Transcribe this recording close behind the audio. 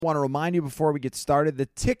Want to remind you before we get started, the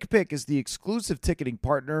TickPick is the exclusive ticketing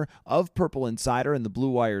partner of Purple Insider and the Blue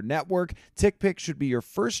Wire Network. TickPick should be your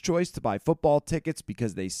first choice to buy football tickets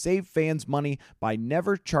because they save fans money by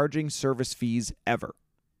never charging service fees ever.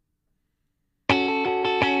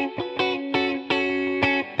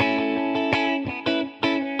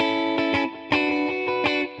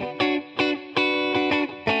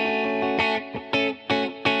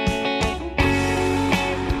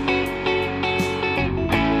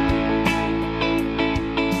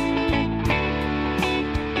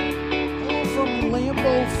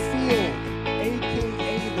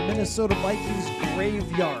 Minnesota Vikings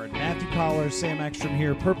graveyard. Matthew Collar, Sam Ekstrom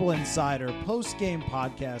here, Purple Insider, post-game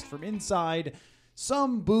podcast from inside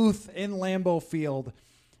some booth in Lambeau Field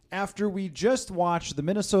after we just watched the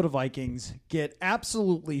Minnesota Vikings get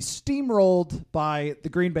absolutely steamrolled by the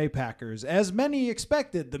Green Bay Packers, as many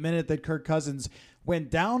expected the minute that Kirk Cousins went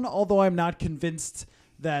down, although I'm not convinced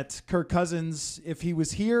that Kirk Cousins, if he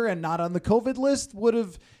was here and not on the COVID list, would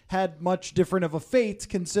have had much different of a fate,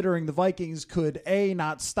 considering the Vikings could A,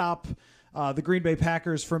 not stop the Green Bay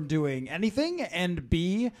Packers from doing anything, and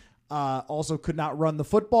B, also could not run the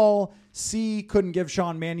football, C, couldn't give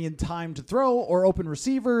Sean Mannion time to throw or open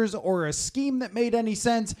receivers or a scheme that made any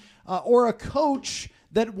sense, or a coach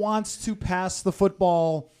that wants to pass the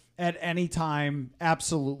football at any time,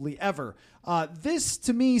 absolutely ever. This,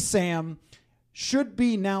 to me, Sam, should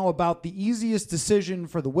be now about the easiest decision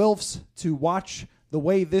for the Wilfs to watch the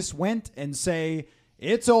way this went and say,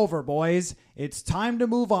 it's over, boys. It's time to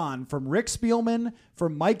move on from Rick Spielman,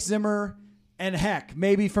 from Mike Zimmer, and heck,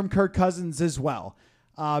 maybe from Kirk Cousins as well.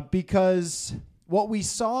 Because what we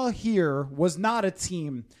saw here was not a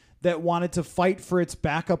team that wanted to fight for its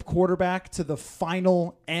backup quarterback to the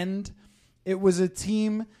final end. It was a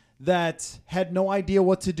team that had no idea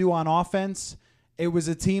what to do on offense. It was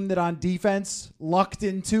a team that on defense lucked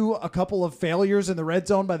into a couple of failures in the red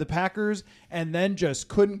zone by the Packers and then just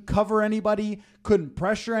couldn't cover anybody, couldn't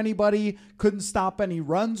pressure anybody, couldn't stop any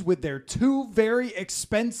runs with their two very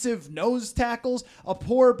expensive nose tackles, a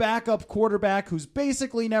poor backup quarterback who's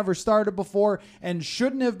basically never started before and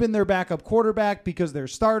shouldn't have been their backup quarterback because their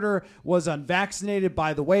starter was unvaccinated.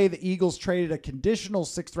 By the way, the Eagles traded a conditional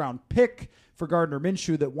 6th-round pick for Gardner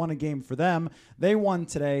Minshew that won a game for them. They won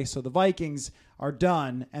today, so the Vikings are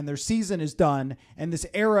done, and their season is done, and this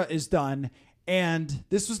era is done, and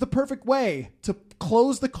this was the perfect way to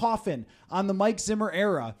close the coffin on the Mike Zimmer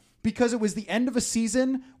era because it was the end of a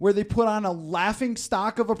season where they put on a laughing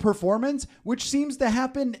stock of a performance, which seems to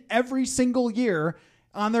happen every single year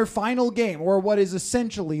on their final game, or what is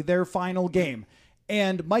essentially their final game.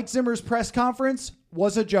 And Mike Zimmer's press conference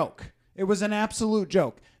was a joke. It was an absolute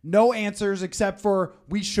joke. No answers except for,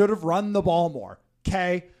 we should have run the ball more.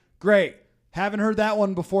 Okay, great. Haven't heard that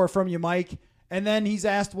one before from you, Mike. And then he's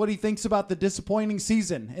asked what he thinks about the disappointing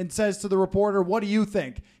season and says to the reporter, what do you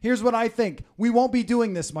think? Here's what I think. We won't be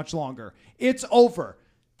doing this much longer. It's over.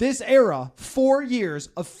 This era, 4 years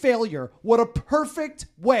of failure, what a perfect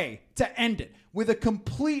way to end it. With a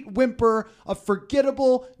complete whimper, a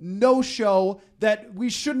forgettable no-show that we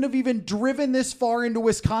shouldn't have even driven this far into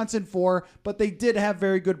Wisconsin for, but they did have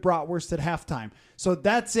very good bratwurst at halftime. So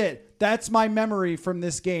that's it. That's my memory from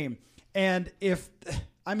this game. And if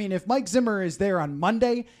Mike Zimmer is there on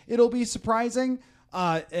Monday, it'll be surprising.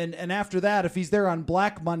 And after that, if he's there on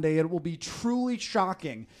Black Monday, it will be truly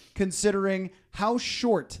shocking considering how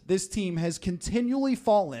short this team has continually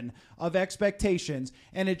fallen of expectations,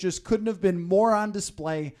 and it just couldn't have been more on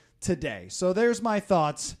display today. So there's my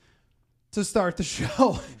thoughts to start the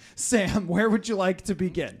show. Sam, where would you like to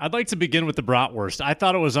begin? I'd like to begin with the bratwurst. I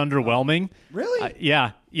thought it was underwhelming. Really?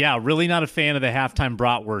 Yeah, really not a fan of the halftime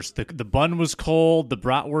bratwurst. The bun was cold. The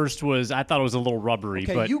bratwurst I thought it was a little rubbery.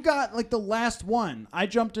 Okay, but you got like the last one. I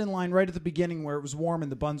jumped in line right at the beginning where it was warm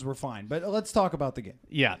and the buns were fine. But let's talk about the game.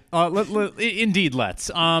 Yeah, indeed, let's.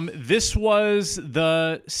 This was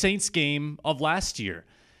the Saints game of last year.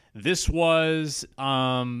 This was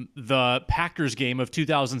the Packers game of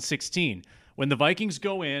 2016. When the Vikings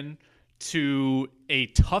go in to a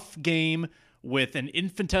tough game with an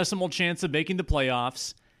infinitesimal chance of making the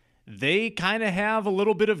playoffs, they kind of have a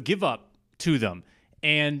little bit of give up to them.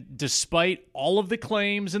 And despite all of the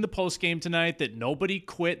claims in the postgame tonight that nobody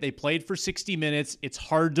quit, they played for 60 minutes, it's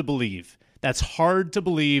hard to believe. That's hard to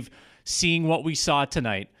believe seeing what we saw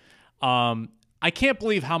tonight. I can't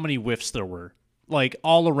believe how many whiffs there were. Like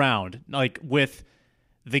all around, like with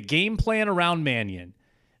the game plan around Mannion,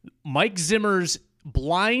 Mike Zimmer's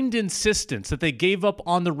blind insistence that they gave up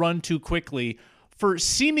on the run too quickly for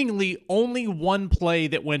seemingly only one play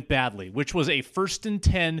that went badly, which was a 1st and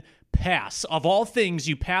 10 pass. Of all things,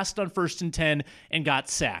 you passed on 1st and 10 and got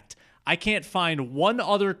sacked. I can't find one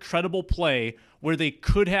other credible play where they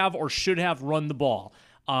could have or should have run the ball.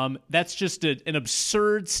 That's just an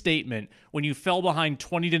absurd statement when you fell behind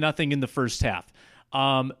 20-0 in the first half.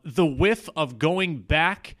 The whiff of going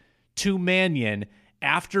back to Mannion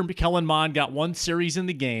after Kellen Mond got one series in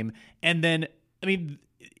the game, and then, I mean,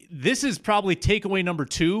 this is probably takeaway number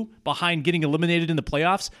 2 behind getting eliminated in the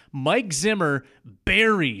playoffs. Mike Zimmer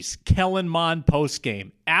buries Kellen Mond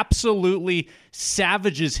postgame, absolutely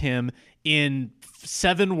savages him in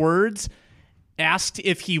 7 words, asked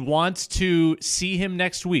if he wants to see him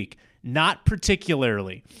next week. Not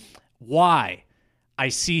particularly. Why? I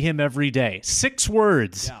see him every day. 6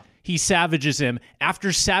 words. Yeah. He savages him.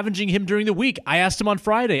 After savaging him during the week, I asked him on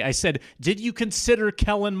Friday, I said, did you consider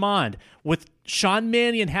Kellen Mond? With Sean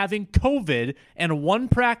Mannion having COVID and 1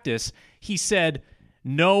 practice, he said,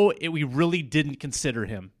 no, we really didn't consider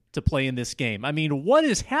him to play in this game. I mean, what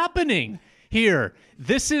is happening here?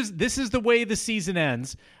 This is the way the season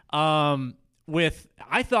ends. I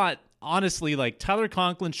thought, honestly, like Tyler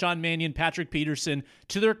Conklin, Sean Mannion, Patrick Peterson,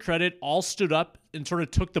 to their credit, all stood up and sort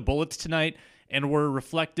of took the bullets tonight and were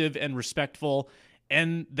reflective and respectful.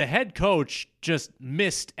 And the head coach just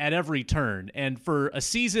missed at every turn. And for a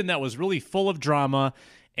season that was really full of drama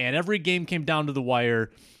and every game came down to the wire,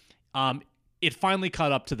 it finally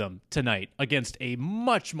caught up to them tonight against a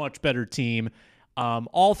much, much better team.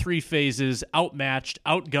 All 3 phases, outmatched,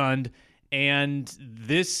 outgunned, and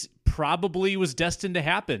this probably was destined to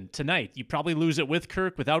happen tonight. You probably lose it with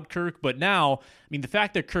Kirk, without Kirk, but now, I mean, the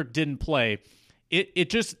fact that Kirk didn't play, it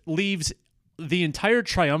just leaves the entire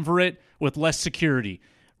triumvirate with less security.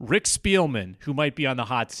 Rick Spielman, who might be on the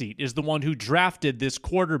hot seat, is the one who drafted this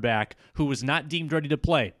quarterback who was not deemed ready to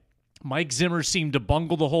play. Mike Zimmer seemed to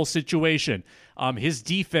bungle the whole situation. His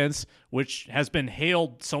defense, which has been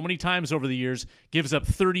hailed so many times over the years, gives up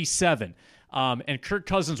 37. And Kirk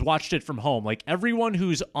Cousins watched it from home. Like, everyone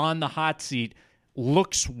who's on the hot seat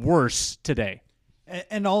looks worse today.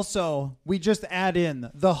 And also, we just add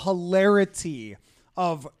in the hilarity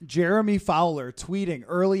of Jeremy Fowler tweeting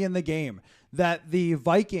early in the game that the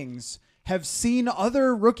Vikings have seen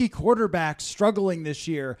other rookie quarterbacks struggling this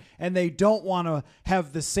year, and they don't want to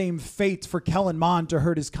have the same fate for Kellen Mond to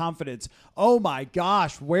hurt his confidence. Oh my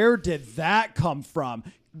gosh, where did that come from?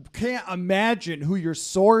 Can't imagine who your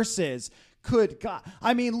source is. Good God.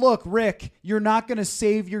 I mean, look, Rick, you're not going to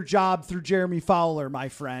save your job through Jeremy Fowler, my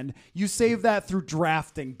friend. You save that through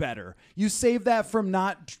drafting better. You save that from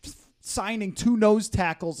not signing 2 nose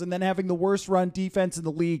tackles and then having the worst run defense in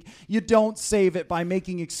the league. You don't save it by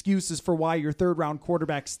making excuses for why your 3rd-round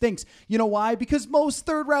quarterback stinks. You know why? Because most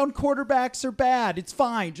 3rd-round quarterbacks are bad. It's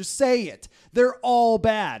fine. Just say it. They're all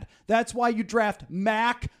bad. That's why you draft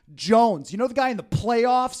Mac Jones. You know the guy in the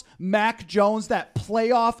playoffs? Mac Jones, that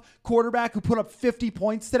playoff quarterback who put up 50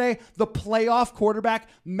 points today? The playoff quarterback,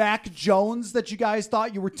 Mac Jones, that you guys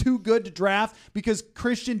thought you were too good to draft because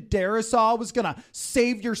Christian Darrisaw was going to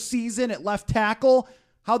save your season at left tackle?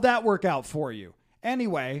 How'd that work out for you?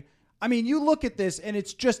 Anyway, I mean, you look at this and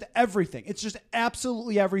it's just everything. It's just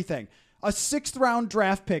absolutely everything. A 6th-round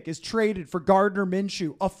draft pick is traded for Gardner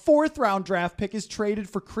Minshew. A 4th-round draft pick is traded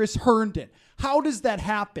for Chris Herndon. How does that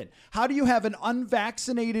happen? How do you have an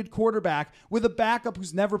unvaccinated quarterback with a backup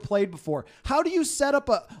who's never played before? How do you set up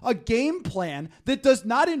a game plan that does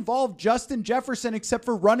not involve Justin Jefferson except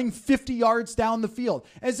for running 50 yards down the field?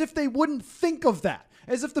 As if they wouldn't think of that.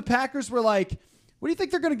 As if the Packers were like, what do you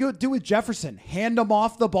think they're going to do with Jefferson? Hand him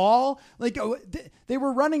off the ball? Like, they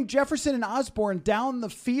were running Jefferson and Osborne down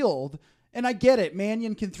the field. And I get it.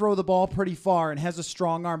 Mannion can throw the ball pretty far and has a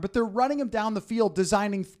strong arm, but they're running him down the field,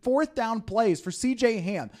 designing 4th down plays for C.J.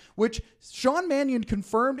 Ham, which Sean Mannion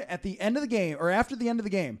confirmed at the end of the game or after the end of the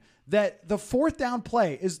game that the 4th down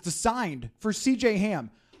play is designed for C.J.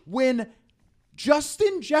 Ham when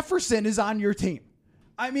Justin Jefferson is on your team.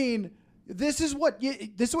 I mean, this is what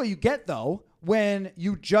you get though when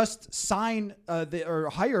you just sign or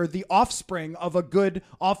hire the offspring of a good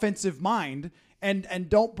offensive mind. And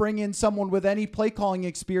don't bring in someone with any play calling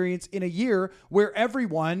experience in a year where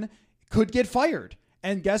everyone could get fired.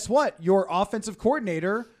 And guess what? Your offensive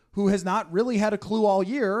coordinator, who has not really had a clue all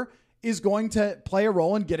year, is going to play a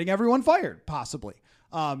role in getting everyone fired, possibly.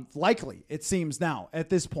 Likely, it seems now at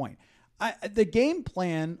this point. The game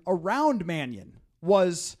plan around Mannion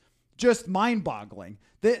was just mind-boggling.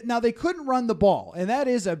 Now, they couldn't run the ball, and that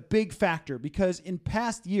is a big factor because in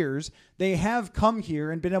past years, they have come here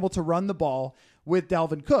and been able to run the ball with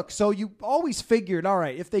Dalvin Cook. So you always figured, all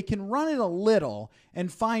right, if they can run it a little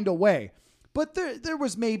and find a way. but there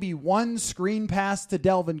was maybe one screen pass to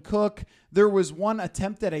Delvin Cook. There was one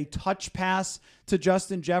attempt at a touch pass to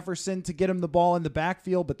Justin Jefferson to get him the ball in the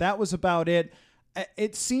backfield, but that was about it.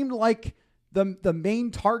 It seemed like the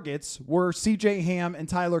main targets were CJ Ham and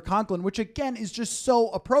Tyler Conklin, which again is just so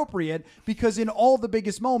appropriate because in all the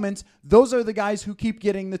biggest moments, those are the guys who keep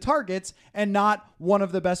getting the targets and not one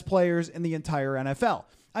of the best players in the entire NFL.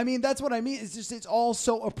 I mean, that's what I mean. It's all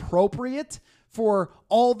so appropriate for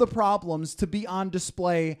all the problems to be on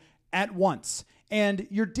display at once. And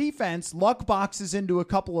your defense luck boxes into a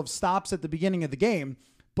couple of stops at the beginning of the game,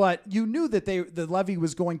 but you knew that the levee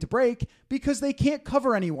was going to break because they can't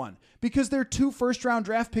cover anyone, because their 2 first-round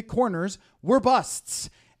draft pick corners were busts,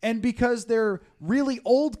 and because their really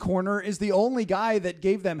old corner is the only guy that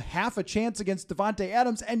gave them half a chance against Davante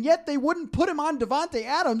Adams, and yet they wouldn't put him on Davante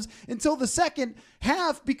Adams until the second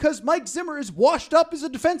half because Mike Zimmer is washed up as a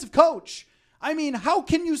defensive coach. I mean, how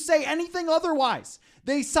can you say anything otherwise?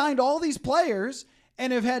 They signed all these players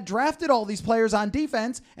and have had drafted all these players on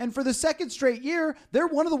defense, and for the second straight year, they're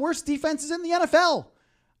one of the worst defenses in the NFL.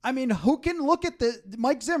 I mean, who can look at the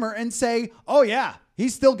Mike Zimmer and say, oh yeah,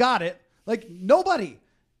 he's still got it? Like, nobody.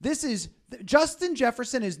 Justin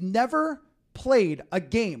Jefferson has never played a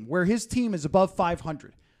game where his team is above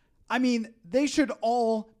 500. I mean, they should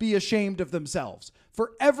all be ashamed of themselves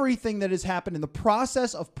for everything that has happened in the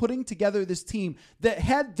process of putting together this team that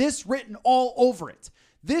had this written all over it.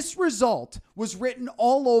 This result was written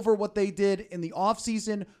all over what they did in the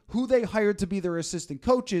offseason, who they hired to be their assistant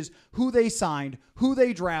coaches, who they signed, who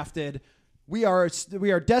they drafted. We are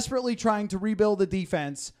desperately trying to rebuild a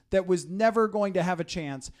defense that was never going to have a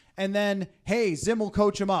chance. And then, hey, Zim will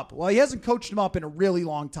coach him up. Well, he hasn't coached him up in a really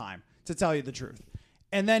long time, to tell you the truth.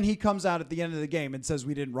 And then he comes out at the end of the game and says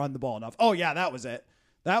we didn't run the ball enough. Oh, yeah, that was it.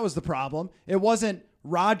 That was the problem. It wasn't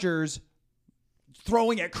Rodgers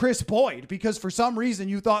throwing at Chris Boyd because for some reason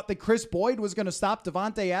you thought that Chris Boyd was going to stop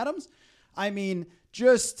Davante Adams. I mean,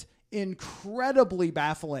 just incredibly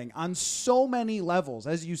baffling on so many levels,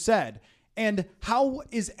 as you said. And how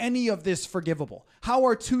is any of this forgivable? How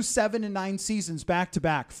are 2 7-9 seasons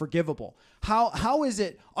back-to-back forgivable? How is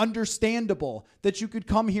it understandable that you could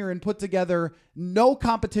come here and put together no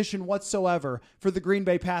competition whatsoever for the Green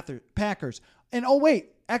Bay Packers? And oh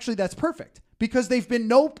wait, actually that's perfect because they've been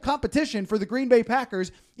no competition for the Green Bay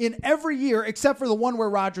Packers in every year except for the one where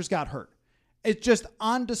Rodgers got hurt. It's just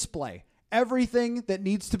on display. Everything that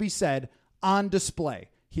needs to be said on display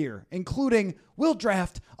here, including we'll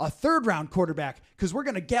draft a 3rd-round quarterback because we're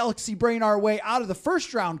going to galaxy brain our way out of the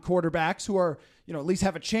 1st-round quarterbacks who are, at least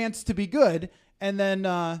have a chance to be good, and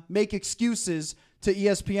then make excuses to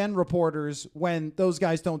ESPN reporters when those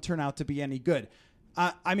guys don't turn out to be any good.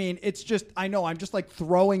 I mean, it's just, I know I'm just like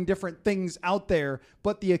throwing different things out there,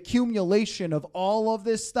 but the accumulation of all of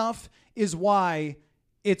this stuff is why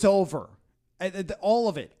it's over. All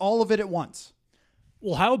of it at once.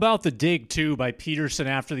 Well, how about the dig, too, by Peterson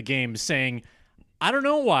after the game saying, I don't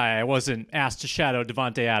know why I wasn't asked to shadow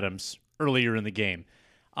Davante Adams earlier in the game.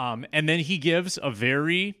 And then he gives a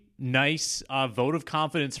very nice vote of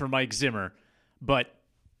confidence for Mike Zimmer, but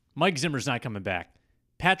Mike Zimmer's not coming back.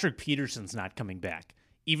 Patrick Peterson's not coming back,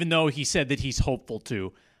 even though he said that he's hopeful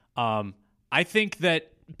to. I think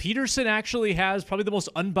that Peterson actually has probably the most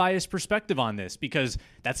unbiased perspective on this because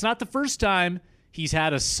that's not the first time he's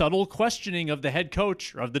had a subtle questioning of the head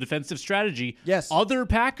coach or of the defensive strategy. Yes. Other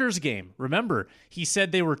Packers game. Remember, he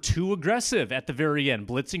said they were too aggressive at the very end,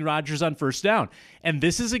 blitzing Rodgers on 1st down. And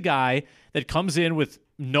this is a guy that comes in with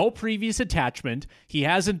no previous attachment. He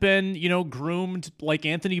hasn't been, groomed like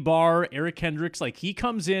Anthony Barr, Eric Hendricks. Like he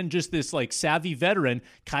comes in just this like savvy veteran,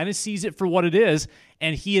 kind of sees it for what it is.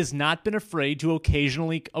 And he has not been afraid to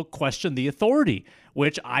occasionally question the authority,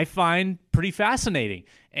 which I find pretty fascinating.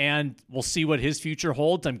 And we'll see what his future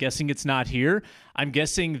holds. I'm guessing it's not here. I'm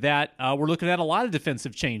guessing that we're looking at a lot of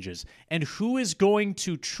defensive changes. And who is going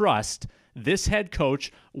to trust this head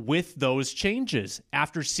coach with those changes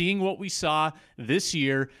after seeing what we saw this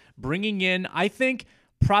year, bringing in, I think,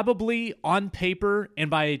 probably on paper and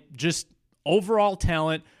by just overall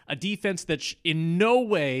talent, a defense that in no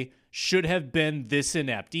way should have been this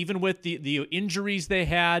inept. Even with the injuries they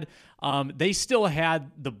had, they still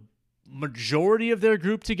had the majority of their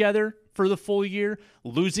group together for the full year.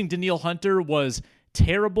 Losing Danielle Hunter was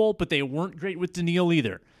terrible, but they weren't great with Danielle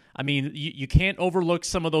either. I mean, you can't overlook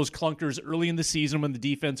some of those clunkers early in the season when the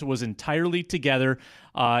defense was entirely together.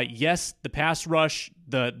 Yes, the pass rush,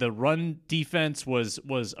 the run defense was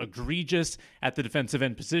egregious at the defensive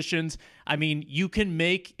end positions. I mean, you can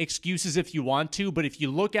make excuses if you want to, but if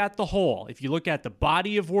you look at the whole, if you look at the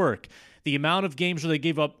body of work, the amount of games where they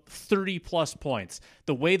gave up 30-plus points,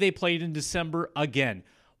 the way they played in December, again,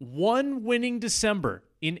 one winning December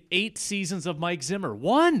in 8 seasons of Mike Zimmer.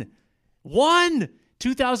 One!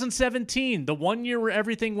 2017, the one year where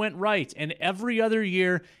everything went right, and every other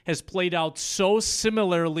year has played out so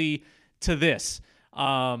similarly to this.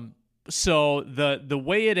 So the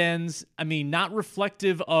way it ends, I mean, not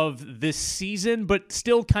reflective of this season, but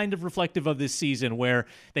still kind of reflective of this season where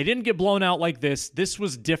they didn't get blown out like this. This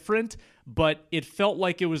was different, but it felt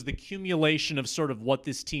like it was the accumulation of sort of what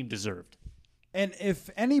this team deserved. And if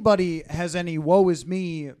anybody has any woe is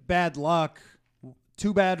me, bad luck,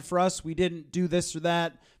 too bad for us, we didn't do this or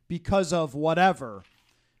that because of whatever,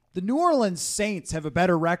 the New Orleans Saints have a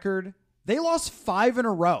better record. They lost 5 in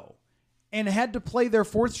a row and had to play their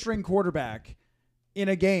 4th-string quarterback in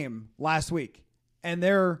a game last week, and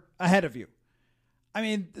they're ahead of you. I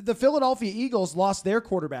mean, the Philadelphia Eagles lost their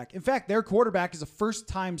quarterback. In fact, their quarterback is a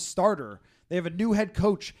first-time starter. They have a new head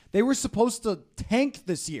coach. They were supposed to tank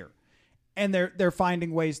this year, and they're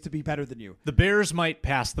finding ways to be better than you. The Bears might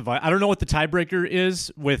pass the I don't know what the tiebreaker is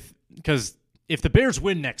because if the Bears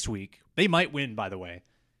win next week, they might win, by the way.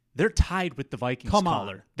 They're tied with the Vikings. Come on.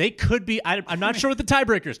 Caller. They could be, I'm not sure what the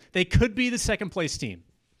tiebreakers. They could be the second-place team.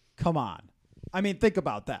 Come on. I mean, think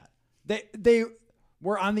about that. They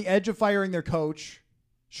were on the edge of firing their coach,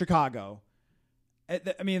 Chicago.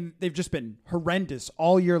 I mean, they've just been horrendous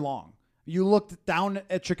all year long. You looked down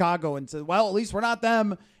at Chicago and said, well, at least we're not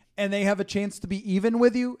them, and they have a chance to be even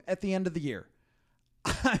with you at the end of the year.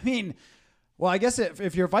 I mean, well, I guess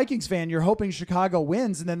if you're a Vikings fan, you're hoping Chicago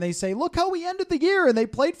wins, and then they say, look how we ended the year, and they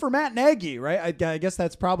played for Matt Nagy, right? I guess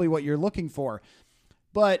that's probably what you're looking for.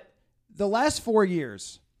 But the last 4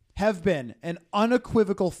 years have been an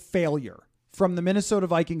unequivocal failure from the Minnesota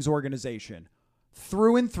Vikings organization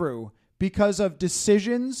through and through because of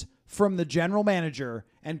decisions from the general manager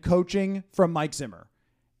and coaching from Mike Zimmer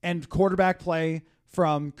and quarterback play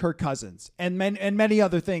from Kirk Cousins and many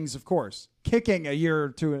other things, of course, kicking a year or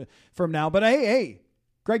two from now. But hey,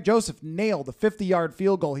 Greg Joseph nailed a 50-yard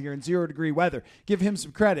field goal here in 0-degree weather. Give him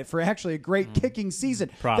some credit for actually a great kicking season.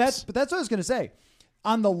 Props. But that's what I was going to say.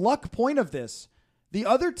 On the luck point of this, the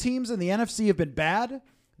other teams in the NFC have been bad.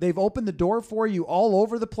 They've opened the door for you all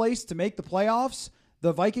over the place to make the playoffs.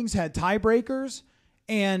 The Vikings had tiebreakers.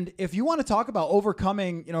 And if you want to talk about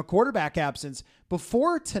overcoming, quarterback absence,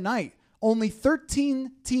 before tonight, only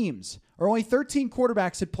 13 teams or only 13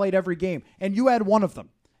 quarterbacks had played every game, and you had one of them.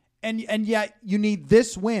 And yet you need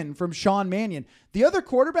this win from Sean Mannion. The other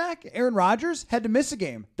quarterback, Aaron Rodgers, had to miss a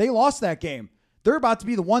game. They lost that game. They're about to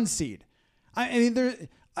be the 1 seed. I mean,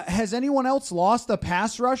 has anyone else lost a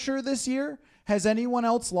pass rusher this year? Has anyone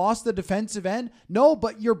else lost a defensive end? No,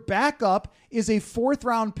 but your backup is a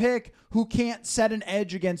 4th-round pick who can't set an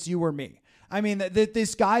edge against you or me. I mean,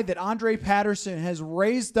 this guy that Andre Patterson has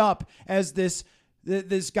raised up as this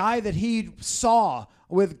guy that he saw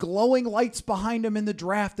with glowing lights behind him in the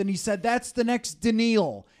draft, and he said, that's the next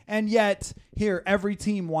Daniil. And yet, here, every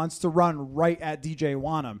team wants to run right at DJ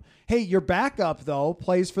Wanham. Hey, your backup, though,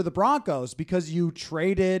 plays for the Broncos because you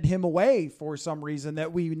traded him away for some reason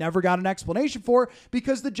that we never got an explanation for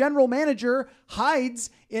because the general manager hides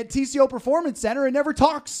at TCO Performance Center and never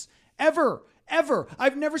talks, ever.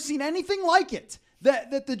 I've never seen anything like it.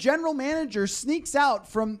 That the general manager sneaks out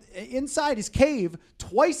from inside his cave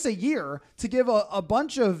twice a year to give a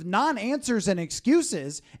bunch of non-answers and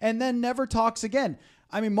excuses and then never talks again.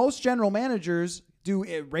 I mean, most general managers do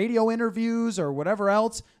radio interviews or whatever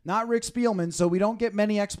else, not Rick Spielman, so we don't get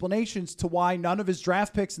many explanations to why none of his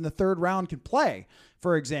draft picks in the 3rd round can play,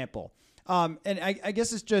 for example. And I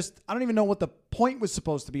guess it's just, I don't even know what the point was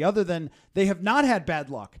supposed to be other than they have not had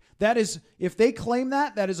bad luck. That is, if they claim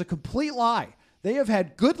that is a complete lie. They have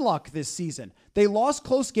had good luck this season. They lost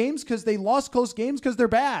close games because they're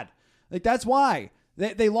bad. Like, that's why.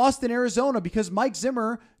 They lost in Arizona because Mike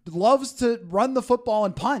Zimmer loves to run the football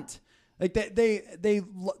and punt. Like, they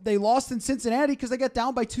lost in Cincinnati because they got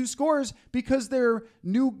down by 2 scores because their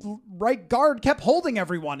new right guard kept holding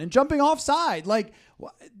everyone and jumping offside. Like,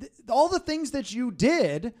 all the things that you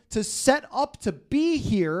did to set up to be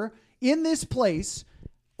here in this place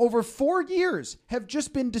over 4 years have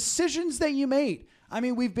just been decisions that you made. I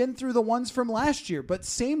mean, we've been through the ones from last year, but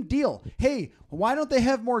same deal. Hey, why don't they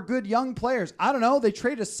have more good young players? I don't know. They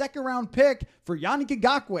trade a 2nd-round pick for Yannick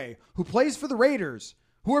Ngakoue, who plays for the Raiders,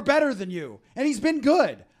 who are better than you, and he's been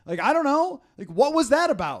good. Like, I don't know. Like, what was that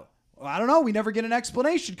about? Well, I don't know. We never get an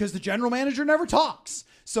explanation because the general manager never talks.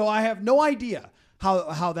 So I have no idea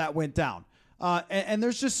how that went down. And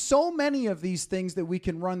there's just so many of these things that we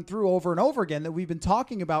can run through over and over again that we've been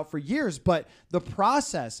talking about for years. But the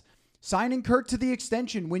process, signing Kirk to the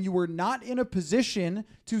extension when you were not in a position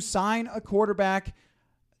to sign a quarterback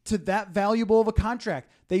to that valuable of a contract.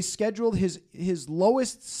 They scheduled his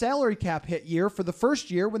lowest salary cap hit year for the first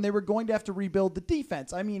year when they were going to have to rebuild the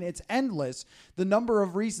defense. I mean, it's endless, the number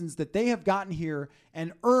of reasons that they have gotten here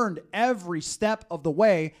and earned every step of the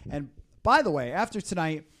way. And by the way, after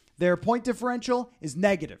tonight, their point differential is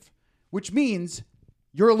negative, which means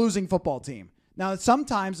you're a losing football team. Now,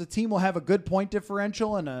 sometimes a team will have a good point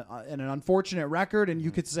differential and an unfortunate record, and you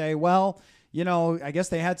could say, well, I guess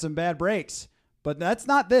they had some bad breaks. But that's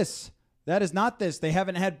not this. That is not this. They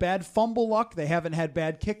haven't had bad fumble luck. They haven't had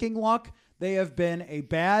bad kicking luck. They have been a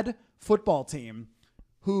bad football team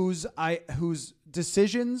whose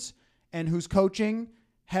decisions and whose coaching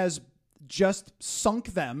has just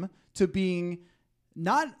sunk them to being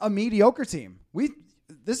not a mediocre team.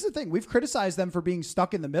 This is the thing. We've criticized them for being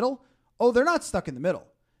stuck in the middle. Oh, they're not stuck in the middle.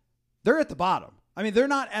 They're at the bottom. I mean, they're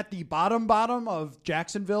not at the bottom of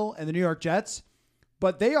Jacksonville and the New York Jets,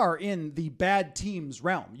 but they are in the bad teams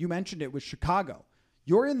realm. You mentioned it with Chicago.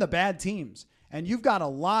 You're in the bad teams, and you've got a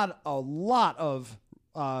lot of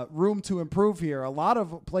room to improve here, a lot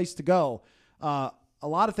of place to go, a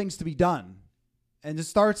lot of things to be done. And it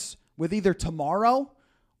starts with either tomorrow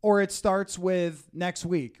or it starts with next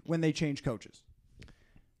week when they change coaches.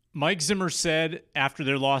 Mike Zimmer said after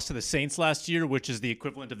their loss to the Saints last year, which is the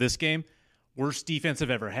equivalent of this game, worst defense I've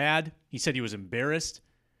ever had. He said he was embarrassed.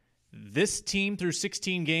 This team through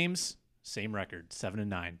 16 games, same record,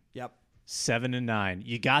 7-9. Yep. 7-9.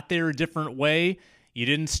 You got there a different way. You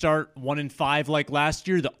didn't start 1-5 like last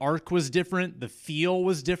year. The arc was different. The feel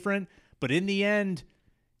was different. But in the end,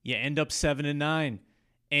 you end up 7-9.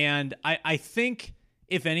 And I think,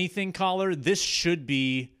 if anything, Collar, this should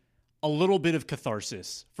be a little bit of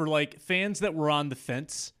catharsis for fans that were on the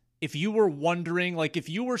fence. If you were wondering, if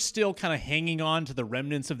you were still kind of hanging on to the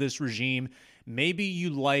remnants of this regime, maybe you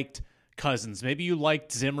liked Cousins, maybe you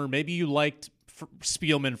liked Zimmer, maybe you liked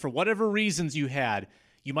Spielman, for whatever reasons you had,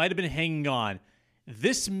 you might have been hanging on.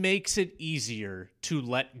 This makes it easier to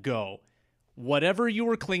let go. Whatever you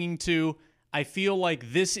were clinging to, I feel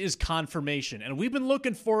like this is confirmation. And we've been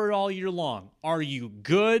looking for it all year long. Are you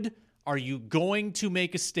good? Are you going to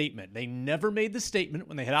make a statement? They never made the statement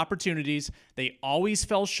when they had opportunities. They always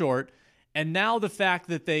fell short. And now the fact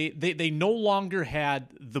that they no longer had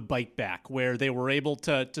the bite back where they were able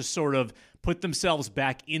to sort of put themselves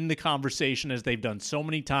back in the conversation as they've done so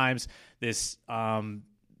many times, this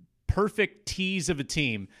perfect tease of a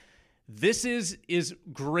team. This is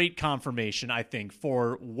great confirmation, I think,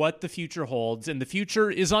 for what the future holds. And the future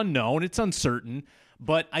is unknown. It's uncertain.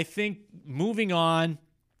 But I think moving on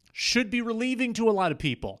should be relieving to a lot of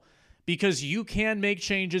people because you can make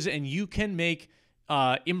changes and you can make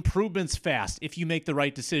improvements fast if you make the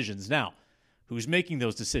right decisions. Now, who's making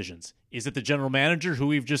those decisions? Is it the general manager who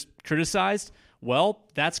we've just criticized? Well,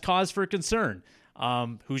 that's cause for concern.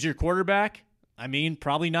 Who's your quarterback? I mean,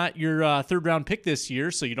 probably not your third-round pick this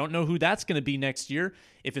year, so you don't know who that's going to be next year.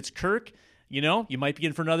 If it's Kirk, you might be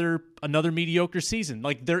in for another mediocre season.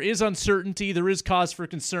 There is uncertainty, there is cause for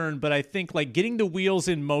concern, but I think getting the wheels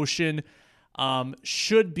in motion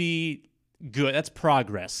should be good. That's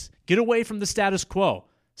progress. Get away from the status quo.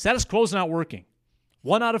 Status quo is not working.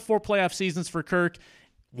 1 out of 4 playoff seasons for Kirk,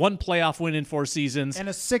 1 playoff win in 4 seasons. And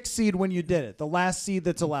a 6th seed when you did it, the last seed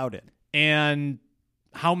that's allowed in. And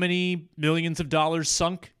how many millions of dollars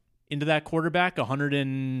sunk into that quarterback?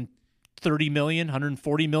 130 million,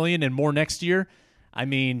 140 million, and more next year. I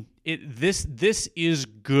mean, this is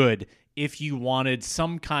good if you wanted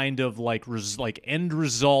some kind of end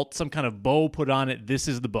result, some kind of bow put on it. This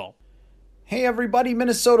is the bow. Hey everybody,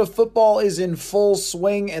 Minnesota football is in full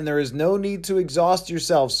swing and there is no need to exhaust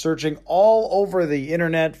yourself searching all over the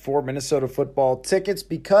internet for Minnesota football tickets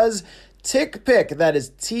because TickPick, that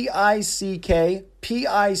is TickPick,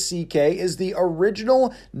 is the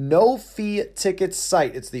original no-fee ticket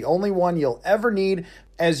site. It's the only one you'll ever need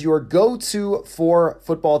as your go-to for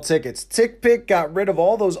football tickets. TickPick got rid of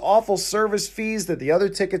all those awful service fees that the other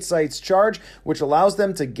ticket sites charge, which allows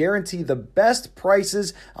them to guarantee the best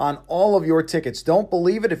prices on all of your tickets. Don't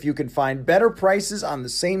believe it? If you can find better prices on the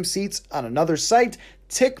same seats on another site,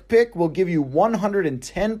 TickPick will give you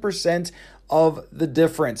 110% of the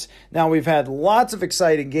difference. Now, we've had lots of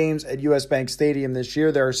exciting games at US Bank Stadium this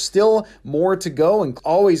year. There are still more to go, and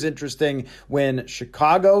always interesting when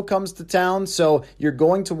Chicago comes to town. So you're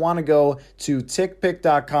going to want to go to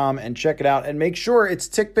tickpick.com and check it out. And make sure it's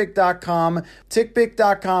tickpick.com,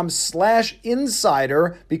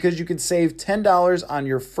 tickpick.com/insider, because you can save $10 on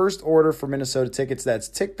your first order for Minnesota tickets. That's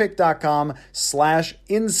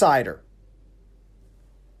tickpick.com/insider.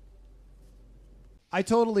 I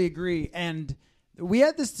totally agree. And we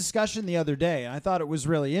had this discussion the other day, and I thought it was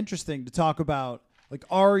really interesting to talk about, like,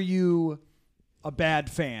 are you a bad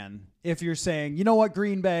fan if you're saying, you know what,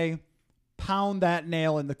 Green Bay, pound that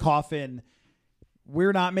nail in the coffin.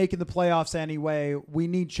 We're not making the playoffs anyway. We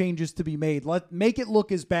need changes to be made. Make it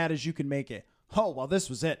look as bad as you can make it. Oh, well, this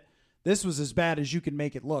was it. This was as bad as you can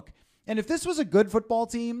make it look. And if this was a good football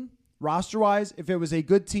team, roster-wise, if it was a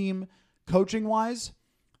good team coaching-wise,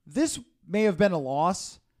 this may have been a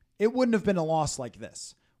loss. It wouldn't have been a loss like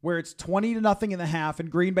this, where it's 20-0 in the half and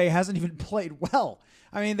Green Bay hasn't even played well.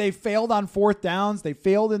 I mean, they failed on fourth downs. They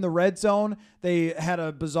failed in the red zone. They had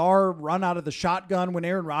a bizarre run out of the shotgun when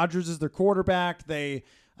Aaron Rodgers is their quarterback. They,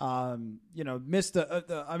 missed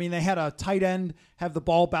they had a tight end have the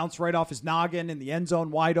ball bounce right off his noggin in the end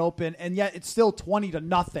zone wide open, and yet it's still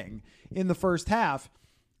 20-0 in the first half.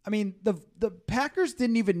 I mean, the Packers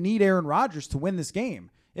didn't even need Aaron Rodgers to win this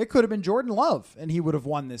game. It could have been Jordan Love, and he would have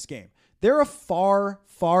won this game. They're a far,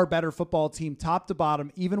 far better football team, top to bottom,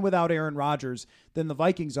 even without Aaron Rodgers, than the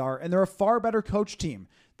Vikings are. And they're a far better coach team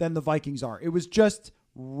than the Vikings are. It was just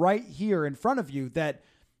right here in front of you that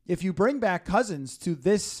if you bring back Cousins to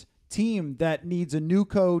this team that needs a new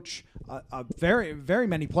coach, very, very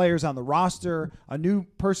many players on the roster, a new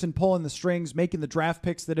person pulling the strings, making the draft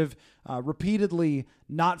picks that have repeatedly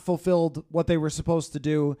not fulfilled what they were supposed to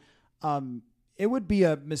do, it would be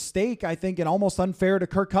a mistake, I think, and almost unfair to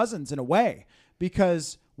Kirk Cousins in a way,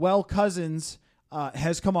 because, well, Cousins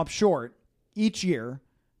has come up short each year.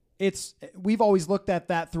 We've always looked at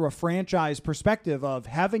that through a franchise perspective of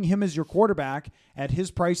having him as your quarterback at his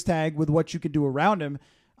price tag with what you could do around him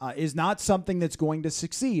is not something that's going to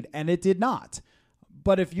succeed, and it did not.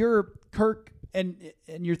 But if you're Kirk and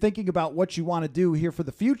you're thinking about what you want to do here for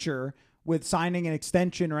the future with signing an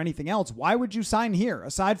extension or anything else, why would you sign here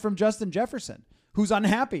aside from Justin Jefferson, who's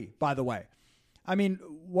unhappy, by the way? I mean,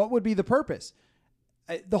 what would be the purpose?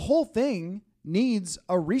 The whole thing needs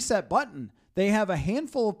a reset button. They have a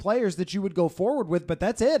handful of players that you would go forward with, but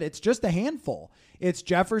that's it. It's just a handful. It's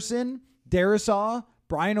Jefferson, Darisaw,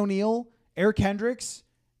 Brian O'Neill, Eric Hendricks.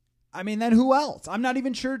 I mean, then who else? I'm not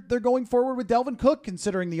even sure they're going forward with Delvin Cook,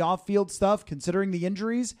 considering the off-field stuff, considering the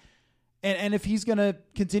injuries. And if he's going to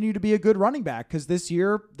continue to be a good running back, because this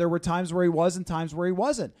year there were times where he was and times where he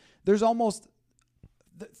wasn't. There's almost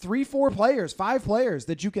 3, 4 players, 5 players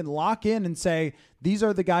that you can lock in and say, these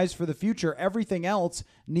are the guys for the future. Everything else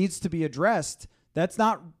needs to be addressed. That's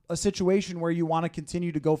not a situation where you want to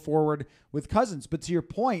continue to go forward with Cousins. But to your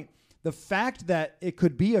point, the fact that it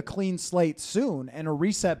could be a clean slate soon and a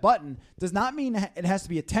reset button does not mean it has to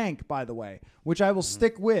be a tank, by the way, which I will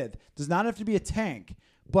stick with. Does not have to be a tank.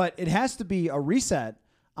 But it has to be a reset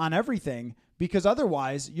on everything, because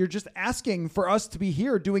otherwise you're just asking for us to be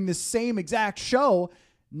here doing the same exact show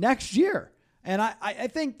next year. And I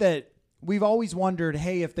think that we've always wondered,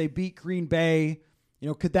 hey, if they beat Green Bay,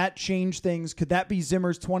 could that change things? Could that be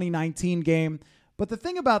Zimmer's 2019 game? But the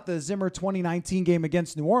thing about the Zimmer 2019 game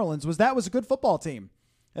against New Orleans was that was a good football team.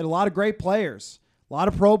 It had a lot of great players, a lot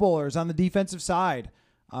of Pro Bowlers on the defensive side,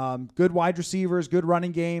 good wide receivers, good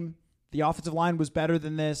running game. The offensive line was better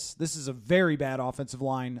than this. This is a very bad offensive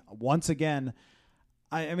line. Once again,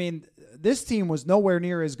 I mean, this team was nowhere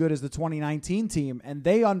near as good as the 2019 team, and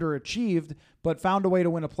they underachieved, but found a way to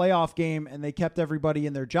win a playoff game, and they kept everybody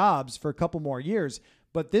in their jobs for a couple more years.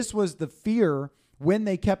 But this was the fear when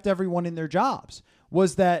they kept everyone in their jobs,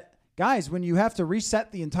 was that, guys, when you have to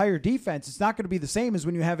reset the entire defense, it's not going to be the same as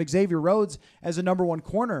when you have Xavier Rhodes as a number 1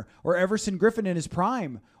 corner, or Everson Griffin in his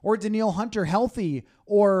prime, or Danielle Hunter healthy,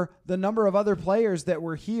 or the number of other players that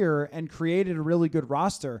were here and created a really good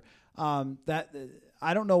roster. That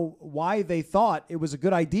I don't know why they thought it was a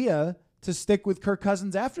good idea to stick with Kirk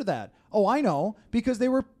Cousins after that. Oh, I know, because they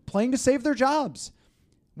were playing to save their jobs.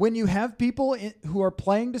 When you have people who are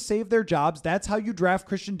playing to save their jobs, that's how you draft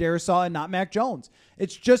Christian Darisaw and not Mac Jones.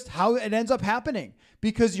 It's just how it ends up happening,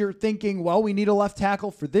 because you're thinking, well, we need a left tackle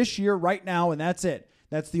for this year right now, and that's it.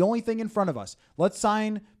 That's the only thing in front of us. Let's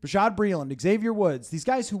sign Bashaud Breeland, Xavier Woods, these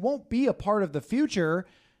guys who won't be a part of the future,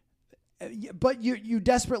 but you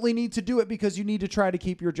desperately need to do it because you need to try to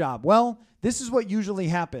keep your job. Well, this is what usually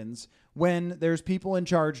happens when there's people in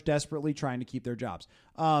charge desperately trying to keep their jobs.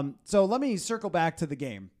 So let me circle back to the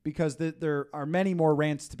game because there are many more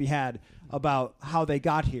rants to be had about how they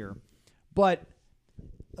got here. But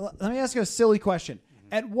let me ask you a silly question.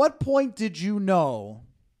 At what point did you know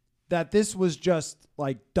that this was just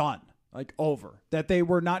like done, like over, that they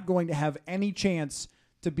were not going to have any chance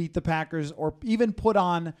to beat the Packers or even put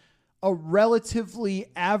on a relatively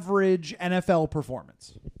average NFL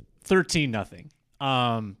performance?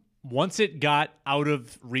 13-0. Once it got out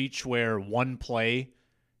of reach where one play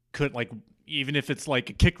could, like, even if it's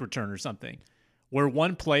like a kick return or something, where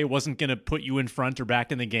one play wasn't going to put you in front or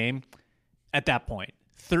back in the game, at that point,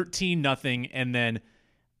 13-0, and then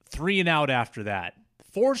 3 and out after that.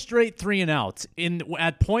 4 straight 3 and outs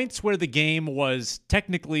at points where the game was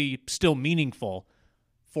technically still meaningful.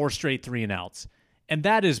 4 straight 3 and outs. And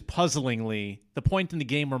that is puzzlingly the point in the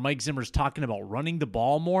game where Mike Zimmer's talking about running the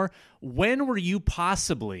ball more. When were you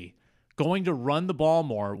possibly going to run the ball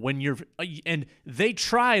more when you're – and they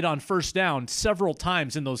tried on first down several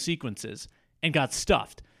times in those sequences and got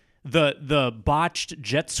stuffed. The botched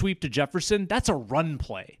jet sweep to Jefferson, that's a run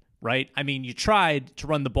play, right? I mean, you tried to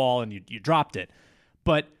run the ball and you dropped it.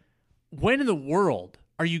 But when in the world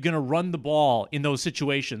are you going to run the ball in those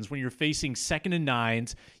situations when you're facing 2nd and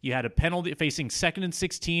 9s? You had a penalty, facing 2nd and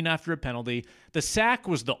 16 after a penalty. The sack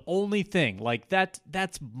was the only thing. Like, that's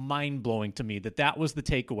mind-blowing to me that was the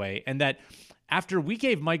takeaway. And that after we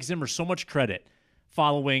gave Mike Zimmer so much credit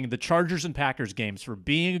following the Chargers and Packers games for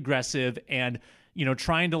being aggressive and, you know,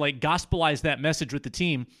 trying to like gospelize that message with the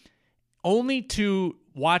team, only to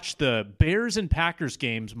watch the Bears and Packers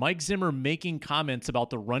games, Mike Zimmer making comments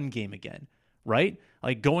about the run game again, right?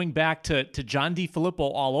 Like going back to John DeFilippo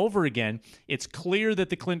all over again. It's clear that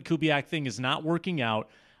the Clint Kubiak thing is not working out.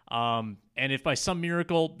 And if by some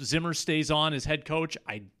miracle Zimmer stays on as head coach,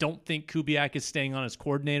 I don't think Kubiak is staying on as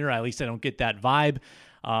coordinator. At least I don't get that vibe.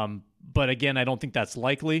 But again, I don't think that's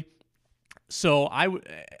likely. So I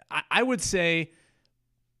would say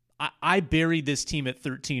I buried this team at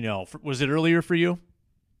 13-0. Was it earlier for you?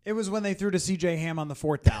 It was when they threw to C.J. Ham on the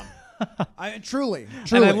 4th down. Truly.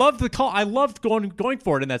 And I loved the call. I loved going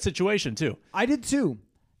for it in that situation too. I did too.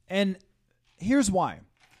 And here's why.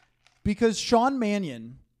 Because Sean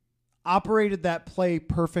Mannion operated that play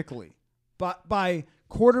perfectly. But by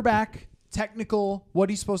quarterback, technical, what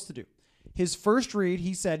he's supposed to do. His first read,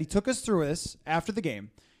 he said, he took us through this after the game.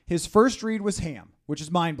 His first read was Ham, which is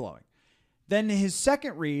mind-blowing. Then his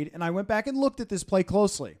second read, and I went back and looked at this play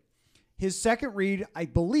closely. His second read, I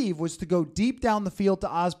believe, was to go deep down the field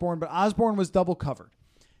to Osborne, but Osborne was double covered.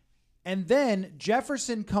 And then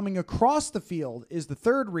Jefferson coming across the field is the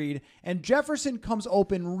third read, and Jefferson comes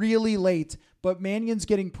open really late, but Mannion's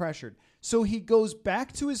getting pressured. So he goes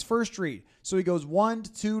back to his first read. So he goes 1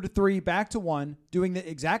 to 2 to 3, back to 1, doing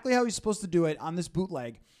exactly how he's supposed to do it on this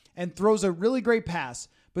bootleg, and throws a really great pass.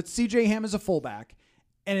 But C.J. Ham is a fullback,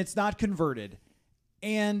 and it's not converted.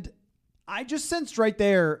 And I just sensed right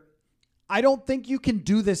there, I don't think you can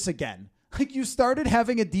do this again. Like, you started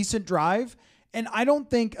having a decent drive, and I don't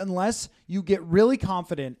think unless you get really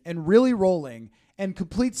confident and really rolling and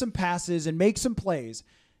complete some passes and make some plays,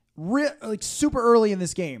 like super early in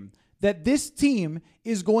this game, that this team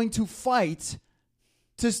is going to fight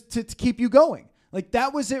to keep you going. Like,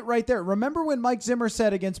 that was it right there. Remember when Mike Zimmer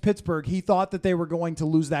said against Pittsburgh he thought that they were going to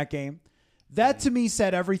lose that game? That, to me,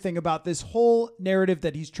 said everything about this whole narrative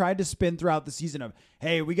that he's tried to spin throughout the season of,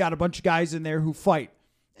 hey, we got a bunch of guys in there who fight.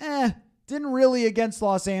 Didn't really against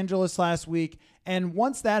Los Angeles last week. And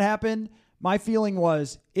once that happened, my feeling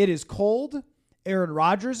was it is cold. Aaron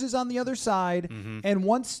Rodgers is on the other side. Mm-hmm. And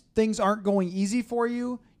once things aren't going easy for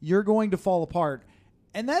you, you're going to fall apart.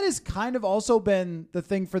 And that has kind of also been the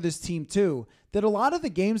thing for this team, too, that a lot of the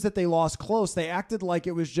games that they lost close, they acted like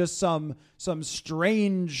it was just some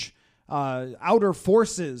strange outer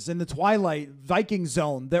forces in the Twilight Viking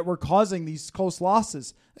zone that were causing these close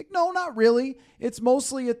losses. Like, no, not really. It's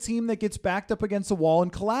mostly a team that gets backed up against a wall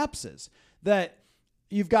and collapses. That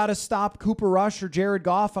you've got to stop Cooper Rush or Jared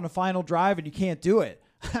Goff on a final drive and you can't do it.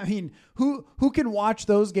 I mean, who can watch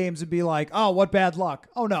those games and be like, oh, what bad luck?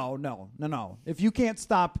 Oh, no. If you can't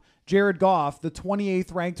stop Jared Goff, the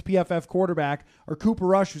 28th ranked PFF quarterback, or Cooper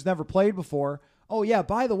Rush, who's never played before, oh, yeah,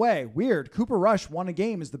 by the way, weird. Cooper Rush won a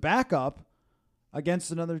game as the backup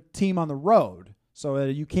against another team on the road. So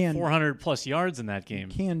you can 400-plus yards in that game.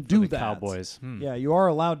 You can do that. Cowboys. Yeah, you are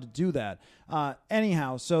allowed to do that.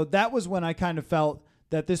 Anyhow, so that was when I kind of felt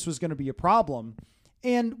that this was going to be a problem.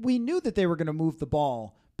 And we knew that they were going to move the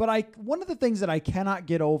ball. But one of the things that I cannot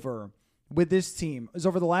get over with this team is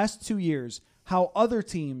over the last 2 years, how other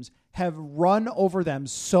teams have run over them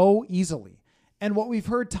so easily. And what we've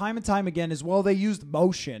heard time and time again is, well, they used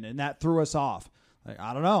motion and that threw us off. Like,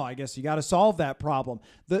 I don't know. I guess you got to solve that problem.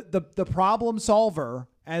 The problem solver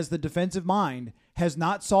as the defensive mind has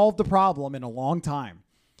not solved the problem in a long time.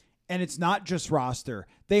 And it's not just roster.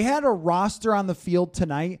 They had a roster on the field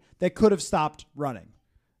tonight that could have stopped running.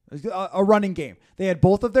 A running game. They had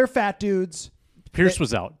both of their fat dudes. Pierce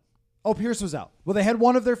was out. Oh, Pierce was out. Well, they had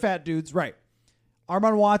one of their fat dudes. Right.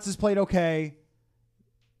 Armon Watts has played okay.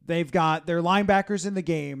 They've got their linebackers in the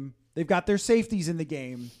game. They've got their safeties in the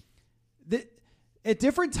game. At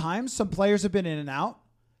different times, some players have been in and out.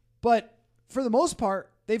 But for the most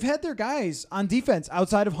part, they've had their guys on defense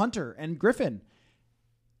outside of Hunter and Griffin.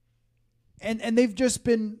 And they've just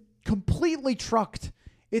been completely trucked.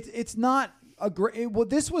 It's not a great. Well,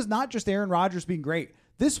 this was not just Aaron Rodgers being great.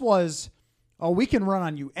 This was, we can run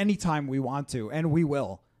on you anytime we want to, and we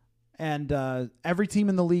will. And every team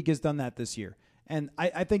in the league has done that this year. And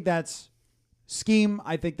I think that's scheme.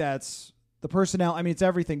 I think that's the personnel. I mean, it's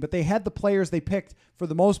everything. But they had the players they picked for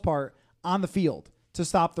the most part on the field to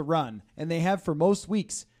stop the run. And they have for most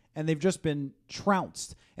weeks. And they've just been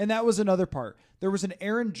trounced. And that was another part. There was an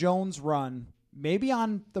Aaron Jones run, maybe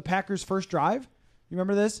on the Packers' first drive. You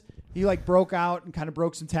remember this? He broke out and kind of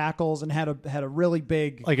broke some tackles and had a really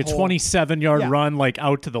big a 27-yard run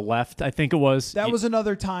out to the left, I think it was. That was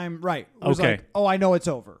another time, right. It was okay. I know it's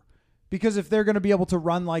over. Because if they're going to be able to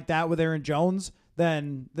run like that with Aaron Jones,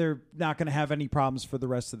 then they're not going to have any problems for the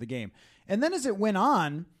rest of the game. And then as it went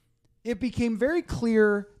on, it became very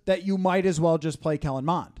clear that you might as well just play Kellen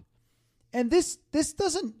Mond. And this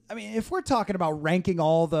doesn't, I mean, if we're talking about ranking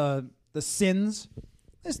all the sins,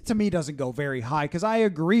 this to me doesn't go very high because I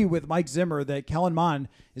agree with Mike Zimmer that Kellen Mond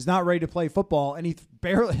is not ready to play football, and he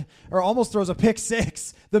barely or almost throws a pick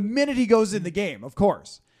six the minute he goes in the game, of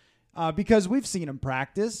course, because we've seen him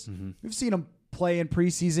practice. Mm-hmm. We've seen him play in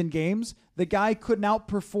preseason games. The guy couldn't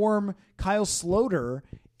outperform Kyle Sloter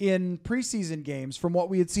in preseason games from what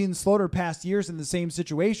we had seen Sloter past years in the same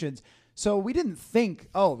situations. So we didn't think,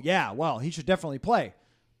 oh, yeah, well, he should definitely play.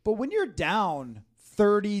 But when you're down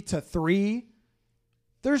 30-3,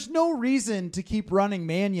 there's no reason to keep running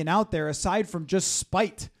Mannion out there aside from just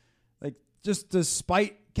spite. Just to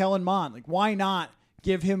spite Kellen Mond. Why not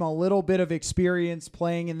give him a little bit of experience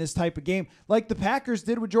playing in this type of game like the Packers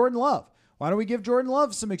did with Jordan Love? Why don't we give Jordan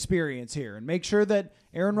Love some experience here and make sure that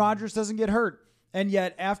Aaron Rodgers doesn't get hurt? And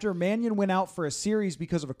yet, after Mannion went out for a series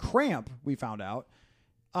because of a cramp, we found out,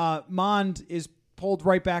 Mond is pulled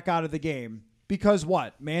right back out of the game because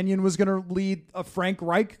what? Mannion was going to lead a Frank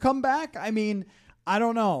Reich comeback? I mean, I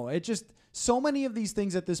don't know. It just, so many of these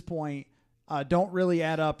things at this point don't really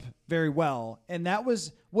add up very well. And that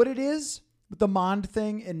was what it is with the Mond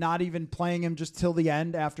thing and not even playing him just till the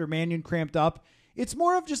end after Mannion cramped up. It's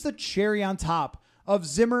more of just a cherry on top of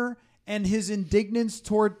Zimmer and his indignance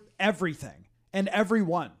toward everything and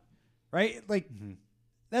everyone, right?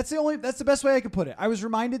 That's the best way I could put it. I was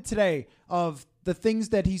reminded today of the things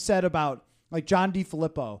that he said about John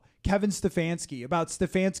DeFilippo, Kevin Stefanski, about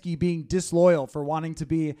Stefanski being disloyal for wanting to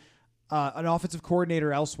be an offensive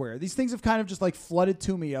coordinator elsewhere. These things have kind of just flooded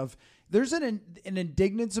to me of there's an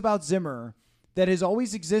indignance about Zimmer that has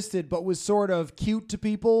always existed but was sort of cute to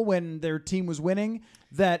people when their team was winning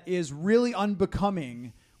that is really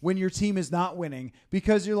unbecoming when your team is not winning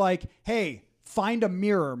because you're like, hey, find a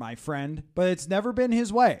mirror, my friend. But it's never been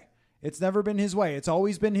his way. It's never been his way. It's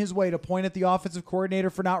always been his way to point at the offensive coordinator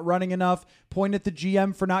for not running enough, point at the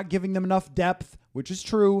GM for not giving them enough depth, which is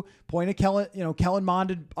true. Point at Kellen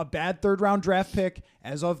Mond, a bad third-round draft pick,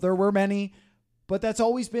 as of there were many. But that's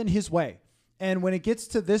always been his way. And when it gets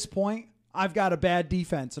to this point, I've got a bad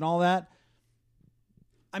defense and all that.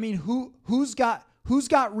 I mean, who's got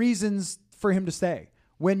reasons for him to stay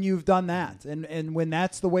when you've done that? And when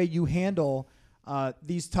that's the way you handle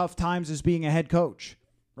these tough times as being a head coach,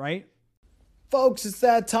 right? Folks, it's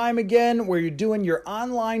that time again where you're doing your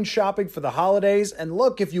online shopping for the holidays. And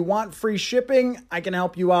look, if you want free shipping, I can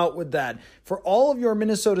help you out with that. For all of your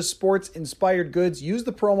Minnesota sports inspired goods, use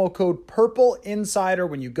the promo code Purple Insider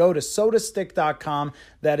when you go to sotastick.com.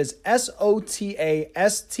 That is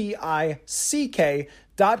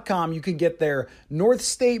SOTASTICK.com. You can get their North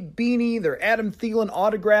State beanie, their Adam Thielen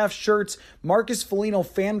autograph shirts, Marcus Foligno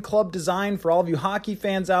fan club design for all of you hockey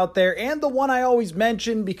fans out there, and the one I always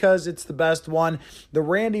mention because it's the best one, the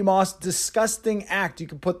Randy Moss Disgusting Act. You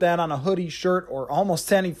can put that on a hoodie, shirt, or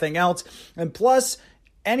almost anything else. And plus,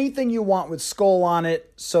 anything you want with Skull on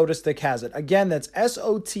it, SotaStick has it. Again, that's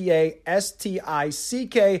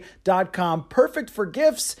SOTASTICK.com. Perfect for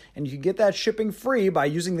gifts, and you can get that shipping free by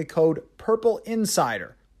using the code Purple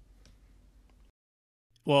Insider.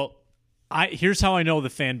 Well, here's how I know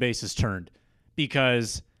the fan base has turned.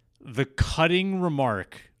 because the cutting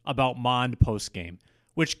remark about Mond postgame,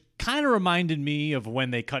 which kind of reminded me of when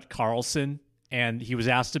they cut Carlson and he was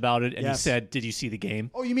asked about it and he said, "Did you see the game?"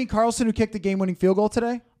 Oh, you mean Carlson who kicked the game-winning field goal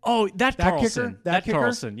today? Oh, that Carlson. Kicker? That kicker?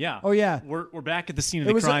 Carlson, yeah. Oh, yeah. We're back at the scene of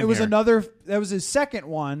the crime It was here. that was his second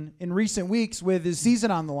one in recent weeks with his season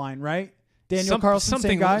on the line, right? Daniel Carlson,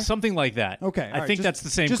 same guy? Something like that. Okay. I think that's the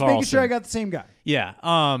same just Carlson. Just making sure I got the same guy.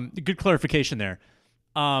 Yeah. Good clarification there.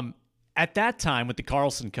 At that time with the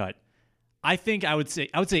Carlson cut, I would say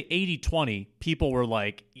 80-20, people were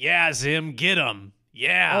like, "Yeah, Zim, get him."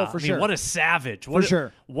 Yeah. Oh, for sure. What a savage. For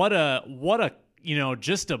sure. What a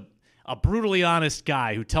just a brutally honest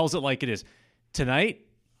guy who tells it like it is. Tonight,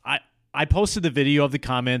 I posted the video of the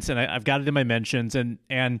comments and I've got it in my mentions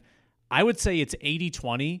and I would say it's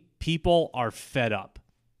 80-20. People are fed up.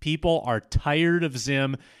 People are tired of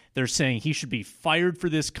Zim. They're saying he should be fired for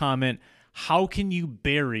this comment. How can you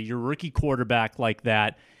bury your rookie quarterback like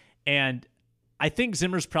that? And I think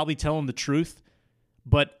Zimmer's probably telling the truth,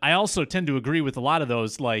 but I also tend to agree with a lot of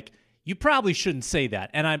those, like, you probably shouldn't say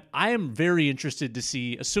that. And I am very interested to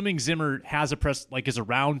see, assuming Zimmer has is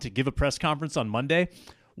around to give a press conference on Monday,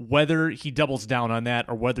 whether he doubles down on that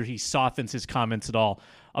or whether he softens his comments at all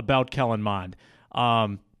about Kellen Mond.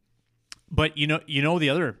 But you know the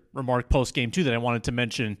other remark post game too that I wanted to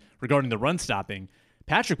mention regarding the run stopping.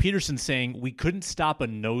 Patrick Peterson saying we couldn't stop a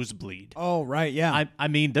nosebleed. Oh, right, yeah. I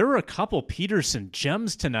mean, there were a couple Peterson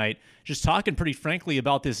gems tonight, just talking pretty frankly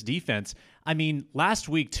about this defense. I mean, last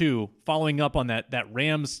week too, following up on that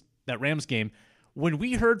Rams game, when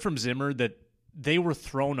we heard from Zimmer that they were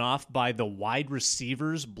thrown off by the wide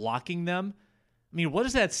receivers blocking them, I mean, what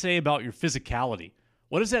does that say about your physicality?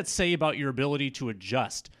 What does that say about your ability to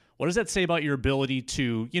adjust? What does that say about your ability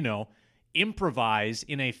to, improvise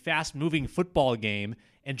in a fast-moving football game?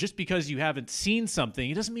 And just because you haven't seen something,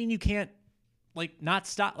 it doesn't mean you can't, not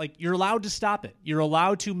stop. You're allowed to stop it. You're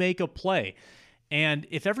allowed to make a play. And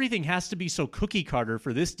if everything has to be so cookie-cutter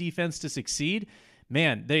for this defense to succeed,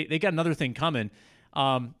 man, they got another thing coming.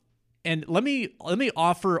 And let me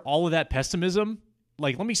offer all of that pessimism.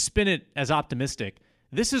 Let me spin it as optimistic.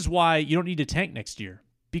 This is why you don't need to tank next year,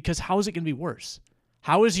 because how is it going to be worse?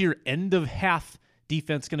 How is your end of half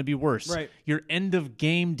defense going to be worse? Right. Your end of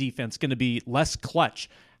game defense going to be less clutch?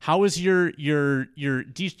 How is your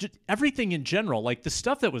everything in general? The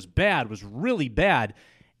stuff that was bad was really bad,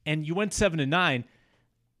 and you went 7-9.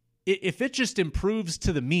 If it just improves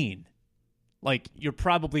to the mean, you're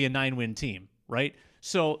probably a 9-win team, right?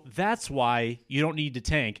 So that's why you don't need to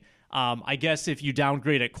tank. I guess if you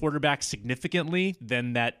downgrade at quarterback significantly,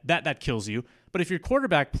 then that kills you. But if your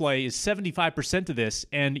quarterback play is 75% of this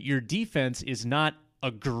and your defense is not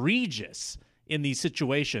egregious in these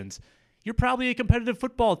situations, you're probably a competitive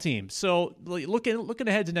football team. So looking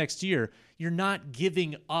ahead to next year, you're not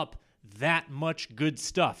giving up that much good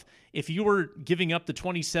stuff. If you were giving up the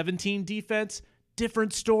 2017 defense,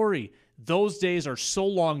 different story. Those days are so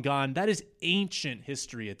long gone. That is ancient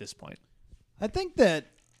history at this point. I think that,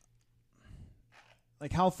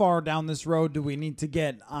 how far down this road do we need to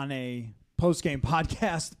get on a post-game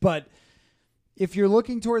podcast? But if you're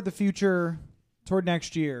looking toward the future, toward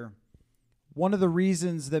next year, one of the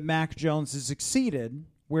reasons that Mac Jones has succeeded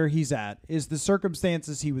where he's at is the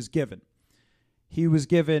circumstances he was given. He was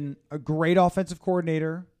given a great offensive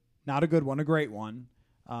coordinator, not a good one, a great one.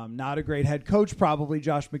 Not a great head coach, probably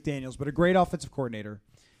Josh McDaniels, but a great offensive coordinator.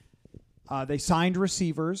 They signed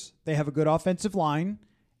receivers. They have a good offensive line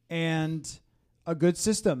and a good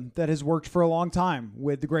system that has worked for a long time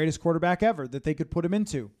with the greatest quarterback ever that they could put him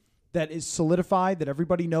into, that is solidified, that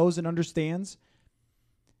everybody knows and understands.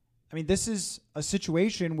 I mean, this is a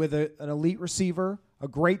situation with an elite receiver, a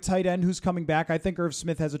great tight end who's coming back. I think Irv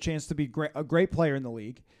Smith has a chance to be a great player in the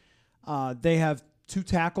league. They have 2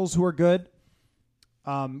 tackles who are good.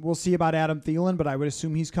 We'll see about Adam Thielen, but I would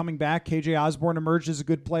assume he's coming back. KJ Osborne emerged as a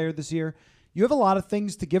good player this year. You have a lot of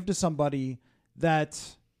things to give to somebody that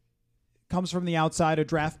comes from the outside, a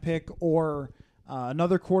draft pick or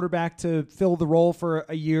another quarterback to fill the role for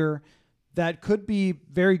a year that could be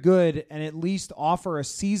very good and at least offer a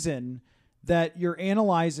season that you're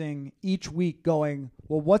analyzing each week going,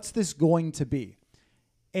 well, what's this going to be?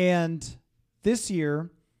 And this year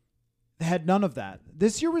had none of that.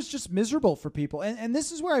 This year was just miserable for people. And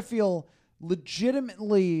this is where I feel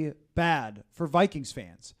legitimately bad for Vikings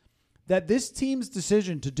fans, that this team's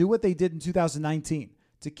decision to do what they did in 2019,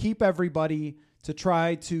 to keep everybody, to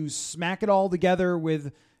try to smack it all together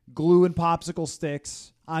with glue and popsicle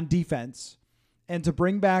sticks on defense, and to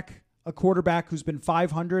bring back a quarterback who's been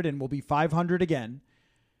 500 and will be 500 again,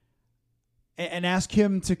 and ask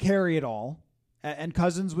him to carry it all, And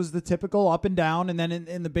Cousins was the typical up and down. And then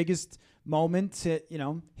in the biggest moment,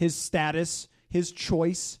 his status, his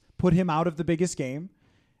choice put him out of the biggest game.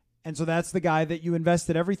 And so that's the guy that you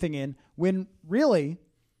invested everything in, when really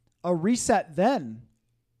a reset then,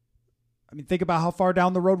 I mean, think about how far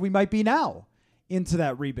down the road we might be now into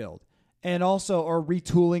that rebuild, and also, or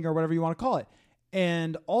retooling, or whatever you want to call it.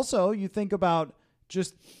 And also you think about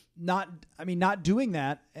just not doing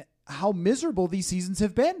that, how miserable these seasons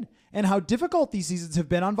have been and how difficult these seasons have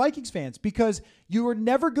been on Vikings fans, because you were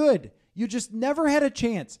never good. You just never had a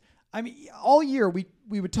chance. I mean, all year we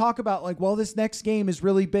would talk about like, well, this next game is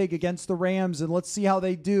really big against the Rams and let's see how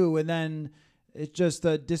they do. And then it's just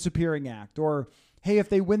a disappearing act. Or, hey, if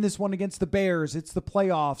they win this one against the Bears, it's the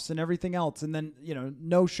playoffs and everything else. And then,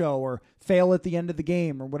 no show or fail at the end of the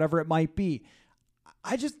game or whatever it might be.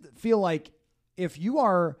 I just feel like if you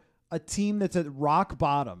are a team that's at rock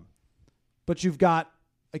bottom, but you've got,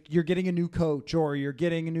 like, you're getting a new coach, or you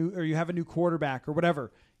have a new quarterback or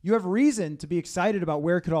whatever, you have reason to be excited about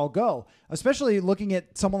where it could all go, especially looking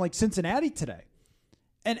at someone like Cincinnati today.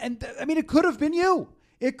 And I mean, it could have been you.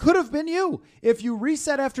 It could have been you. If you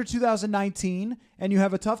reset after 2019 and you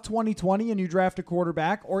have a tough 2020 and you draft a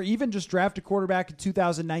quarterback, or even just draft a quarterback in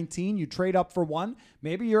 2019, you trade up for one,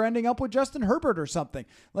 maybe you're ending up with Justin Herbert or something.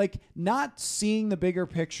 Like, not seeing the bigger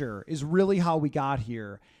picture is really how we got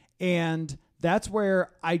here. And that's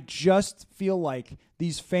where I just feel like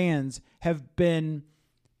these fans have been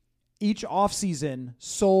each offseason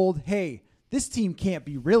sold, hey, this team can't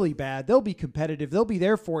be really bad. They'll be competitive. They'll be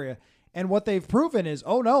there for you. And what they've proven is,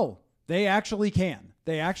 oh no, they actually can.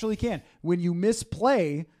 They actually can. When you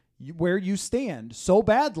misplay where you stand so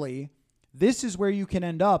badly, this is where you can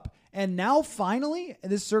end up. And now finally,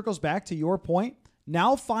 and this circles back to your point,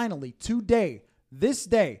 now finally, today, this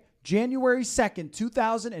day, January 2nd,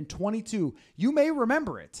 2022, you may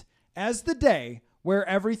remember it as the day where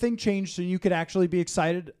everything changed so you could actually be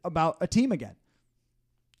excited about a team again.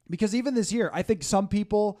 Because even this year, I think some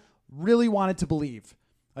people really wanted to believe,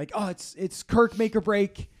 like, oh, it's Kirk make or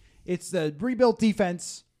break. It's the rebuilt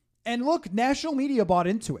defense. And look, national media bought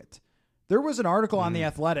into it. There was an article on The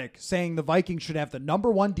Athletic saying the Vikings should have the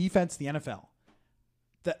number one defense in the NFL.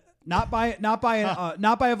 Not by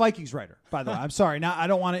a Vikings writer, by the way. I'm sorry. I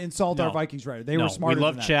don't want to insult our Vikings writer. They were smarter than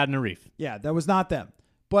that. We love Chad and Arif. Yeah, that was not them.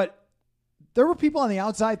 But there were people on the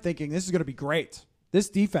outside thinking this is going to be great. This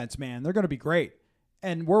defense, man, they're going to be great.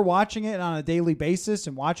 And we're watching it on a daily basis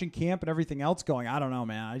and watching camp and everything else going, I don't know,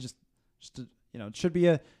 man. I just it should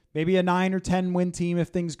be maybe a 9 or 10 win team if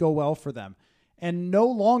things go well for them. And no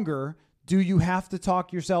longer do you have to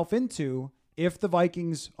talk yourself into, if the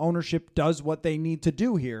Vikings ownership does what they need to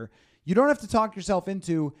do here, you don't have to talk yourself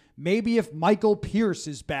into, maybe if Michael Pierce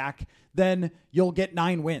is back, then you'll get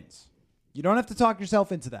 9 wins. You don't have to talk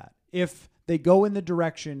yourself into that. If they go in the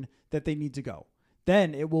direction that they need to go,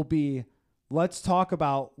 then it will be, let's talk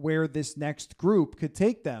about where this next group could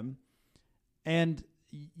take them. And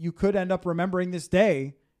you could end up remembering this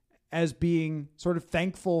day as being sort of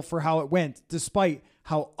thankful for how it went, despite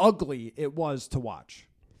how ugly it was to watch.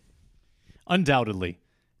 Undoubtedly.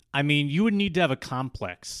 I mean, you would need to have a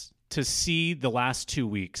complex to see the last 2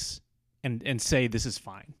 weeks and say this is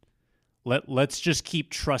fine. Let's just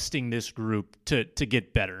keep trusting this group to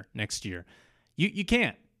get better next year. You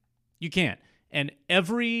can't. You can't. And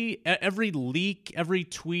every leak, every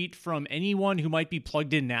tweet from anyone who might be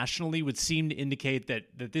plugged in nationally would seem to indicate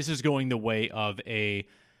that this is going the way of a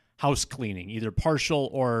house cleaning, either partial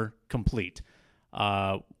or complete.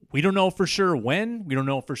 We don't know for sure when. We don't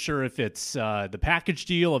know for sure if it's the package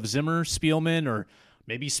deal of Zimmer, Spielman, or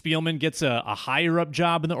maybe Spielman gets a higher-up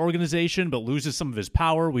job in the organization but loses some of his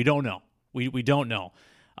power. We don't know. We don't know.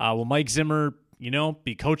 Will Mike Zimmer,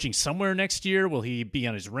 be coaching somewhere next year? Will he be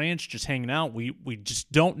on his ranch just hanging out? We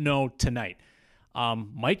just don't know tonight.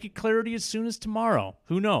 Might get clarity as soon as tomorrow.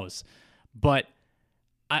 Who knows? But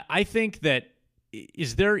I think that,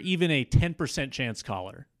 is there even a 10% chance,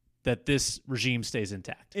 caller, that this regime stays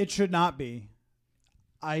intact? It should not be.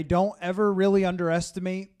 I don't ever really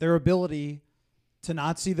underestimate their ability to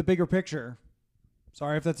not see the bigger picture.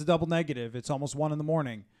 Sorry if that's a double negative. It's almost 1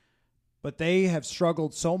 a.m. But they have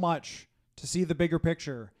struggled so much to see the bigger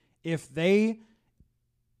picture. If they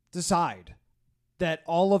decide that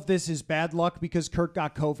all of this is bad luck because Kirk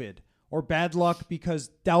got COVID, or bad luck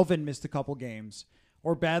because Dalvin missed a couple games,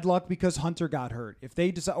 or bad luck because Hunter got hurt, if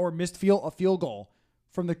they decide, or missed a field goal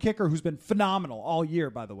from the kicker who's been phenomenal all year,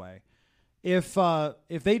 by the way, if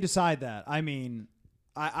they decide that, I mean,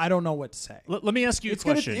 I don't know what to say. Let me ask you a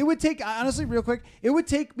question. It would take, honestly, real quick, it would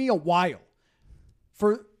take me a while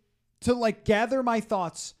to gather my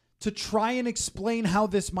thoughts to try and explain how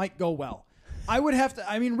this might go well. I would have to,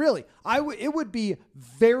 I mean, really, it would be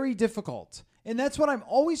very difficult. And that's what I'm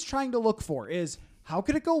always trying to look for is how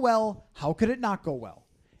could it go well? How could it not go well?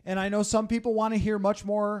 And I know some people want to hear much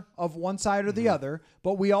more of one side or the other,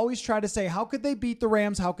 but we always try to say, how could they beat the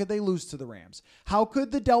Rams? How could they lose to the Rams? How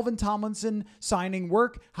could the Delvin Tomlinson signing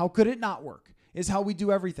work? How could it not work? Is how we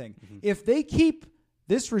do everything. If they keep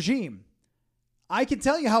this regime, I can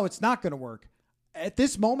tell you how it's not going to work. At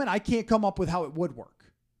this moment, I can't come up with how it would work.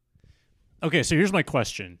 Okay, so here's my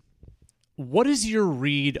question. What is your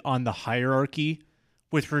read on the hierarchy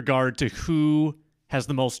with regard to who has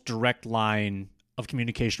the most direct line of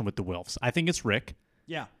communication with the Wilfs? I think it's Rick.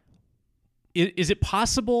 Yeah. Is it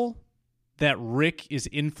possible that Rick is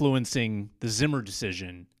influencing the Zimmer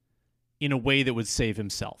decision in a way that would save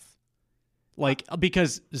himself? Like,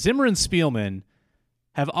 because Zimmer and Spielman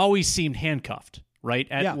have always seemed handcuffed, right?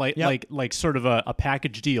 Like sort of a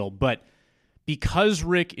package deal. But because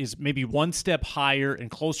Rick is maybe one step higher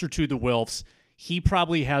and closer to the Wilfs, he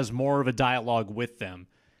probably has more of a dialogue with them.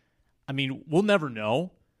 I mean, we'll never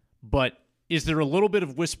know, but is there a little bit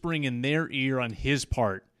of whispering in their ear on his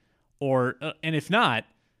part? Or, and if not,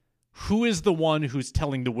 who is the one who's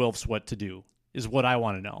telling the Wilfs what to do is what I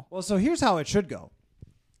want to know. Well, so here's how it should go.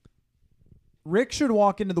 Rick should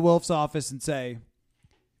walk into the Wilfs office and say,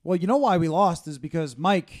 well, you know why we lost is because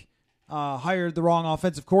Mike hired the wrong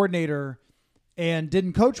offensive coordinator and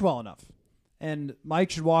didn't coach well enough. And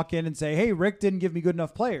Mike should walk in and say, hey, Rick didn't give me good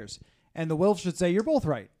enough players. And the Wilfs should say, you're both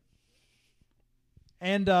right.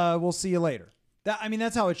 And we'll see you later.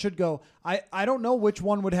 That's how it should go. I don't know which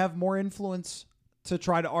one would have more influence to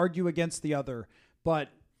try to argue against the other, but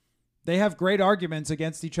they have great arguments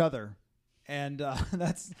against each other. And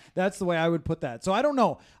that's the way I would put that. So I don't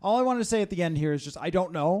know. All I wanted to say at the end here is just I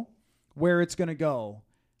don't know where it's going to go.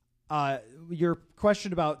 Your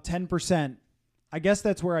question about 10%, I guess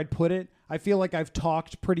that's where I'd put it. I feel like I've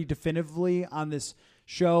talked pretty definitively on this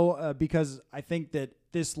show because I think that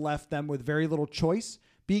this left them with very little choice,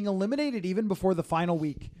 being eliminated even before the final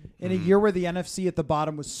week in a year where the NFC at the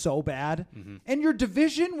bottom was so bad. And your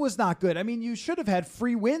division was not good. I mean, you should have had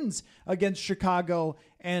free wins against Chicago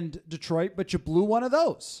and Detroit, but you blew one of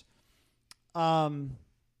those.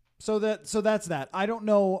 So that's that. I don't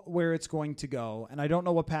know where it's going to go, and I don't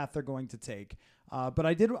know what path they're going to take. But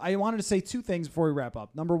I wanted to say two things before we wrap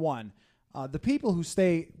up. Number one, the people who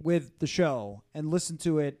stay with the show and listen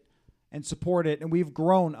to it and support it, and we've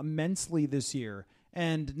grown immensely this year.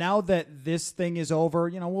 And now that this thing is over,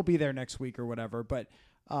 we'll be there next week or whatever, but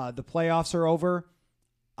the playoffs are over.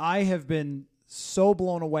 I have been so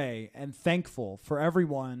blown away and thankful for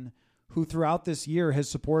everyone who throughout this year has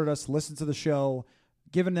supported us, listened to the show,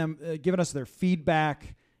 given us their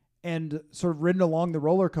feedback, and sort of ridden along the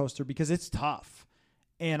roller coaster because it's tough.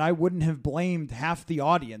 And I wouldn't have blamed half the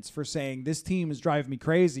audience for saying this team is driving me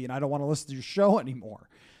crazy and I don't want to listen to your show anymore.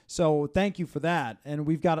 So thank you for that. And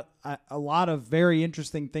we've got a lot of very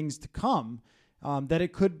interesting things to come, that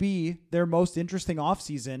it could be their most interesting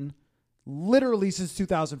offseason literally since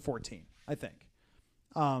 2014, I think,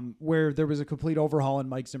 where there was a complete overhaul and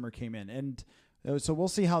Mike Zimmer came in. And so we'll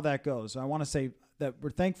see how that goes. I want to say that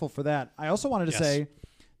we're thankful for that. I also wanted to say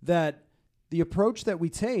that the approach that we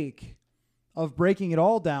take of breaking it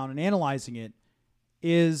all down and analyzing it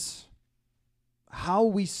is how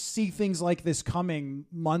we see things like this coming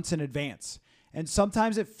months in advance. And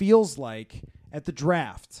sometimes it feels like at the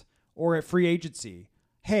draft or at free agency,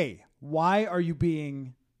 hey, why are you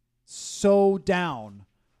being so down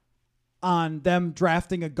on them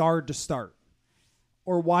drafting a guard to start?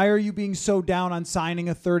 Or why are you being so down on signing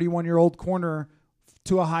a 31-year-old corner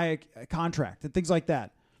to a high contract and things like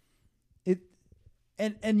that?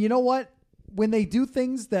 And you know what? When they do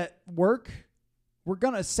things that work, we're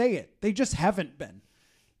going to say it. They just haven't been.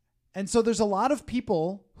 And so there's a lot of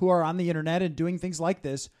people who are on the internet and doing things like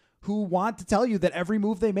this who want to tell you that every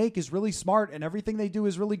move they make is really smart and everything they do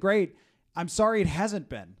is really great. I'm sorry it hasn't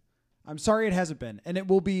been. And it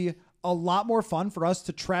will be a lot more fun for us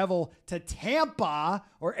to travel to Tampa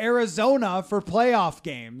or Arizona for playoff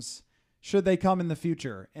games should they come in the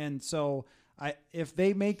future. And so if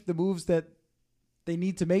they make the moves that they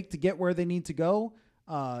need to make to get where they need to go,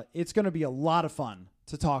 it's going to be a lot of fun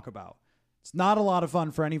to talk about. It's not a lot of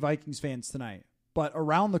fun for any Vikings fans tonight, but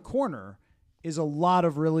around the corner is a lot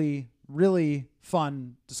of really, really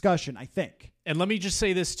fun discussion, I think. And let me just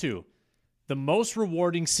say this too. The most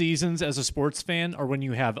rewarding seasons as a sports fan are when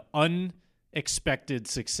you have unexpected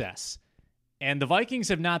success. And the Vikings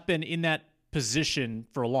have not been in that position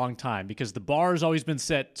for a long time because the bar has always been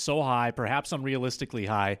set so high, perhaps unrealistically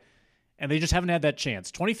high, and they just haven't had that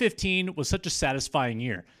chance. 2015 was such a satisfying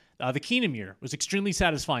year. The Keenum year was extremely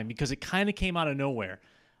satisfying because it kind of came out of nowhere.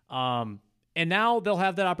 And now they'll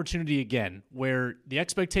have that opportunity again where the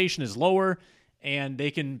expectation is lower and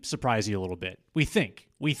they can surprise you a little bit. We think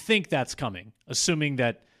that's coming, assuming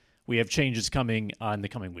that we have changes coming in the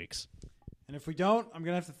coming weeks. And if we don't, I'm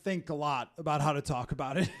going to have to think a lot about how to talk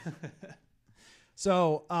about it.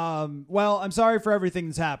 So, well, I'm sorry for everything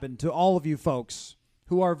that's happened to all of you folks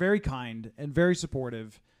who are very kind and very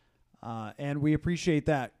supportive. And we appreciate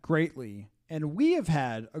that greatly. And we have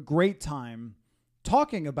had a great time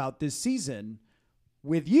talking about this season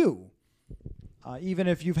with you, even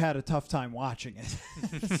if you've had a tough time watching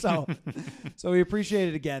it. so we appreciate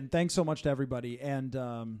it again. Thanks so much to everybody.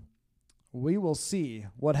 And we will see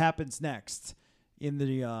what happens next in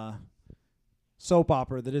the soap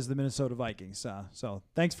opera that is the Minnesota Vikings. So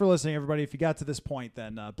thanks for listening, everybody. If you got to this point,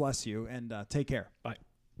 then bless you and take care. Bye.